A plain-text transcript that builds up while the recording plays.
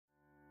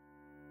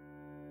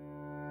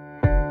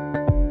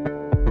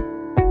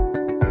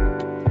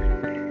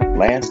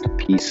last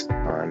piece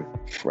on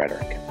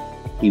Frederick.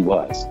 He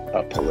was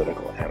a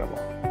political animal.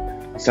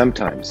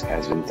 Sometimes,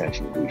 as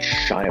Vincentian, we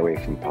shy away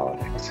from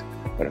politics.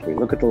 But if we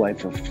look at the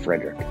life of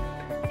Frederick,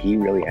 he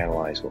really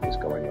analyzed what was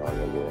going on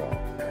in the world.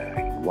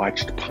 He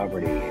watched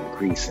poverty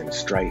increase and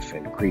strife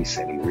increase,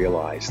 and he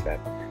realized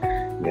that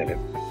if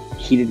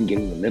he didn't get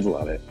in the middle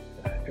of it,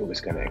 it was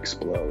going to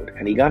explode.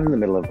 And he got in the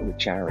middle of it with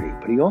charity,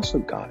 but he also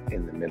got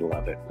in the middle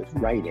of it with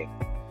writing,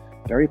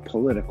 very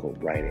political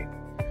writing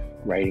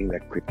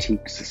that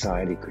critiqued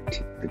society,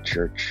 critiqued the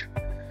church.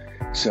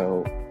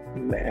 So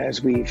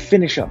as we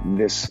finish up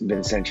this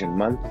Vincentian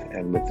month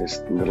and with this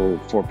little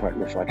 4-part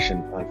reflection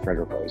on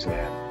Frederic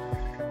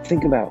Ozanam,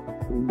 think about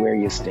where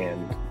you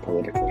stand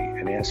politically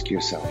and ask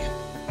yourself,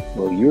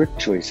 will your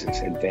choices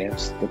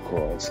advance the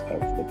cause of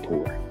the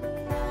poor?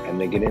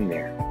 And they get in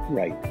there,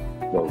 write,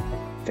 vote,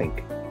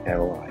 think,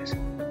 analyze,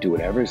 do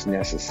whatever is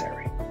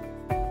necessary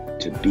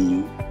to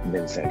be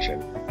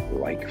Vincentian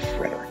like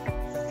Frederick.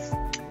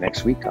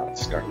 Next week, I'll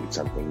start with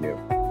something new.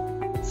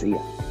 See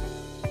ya.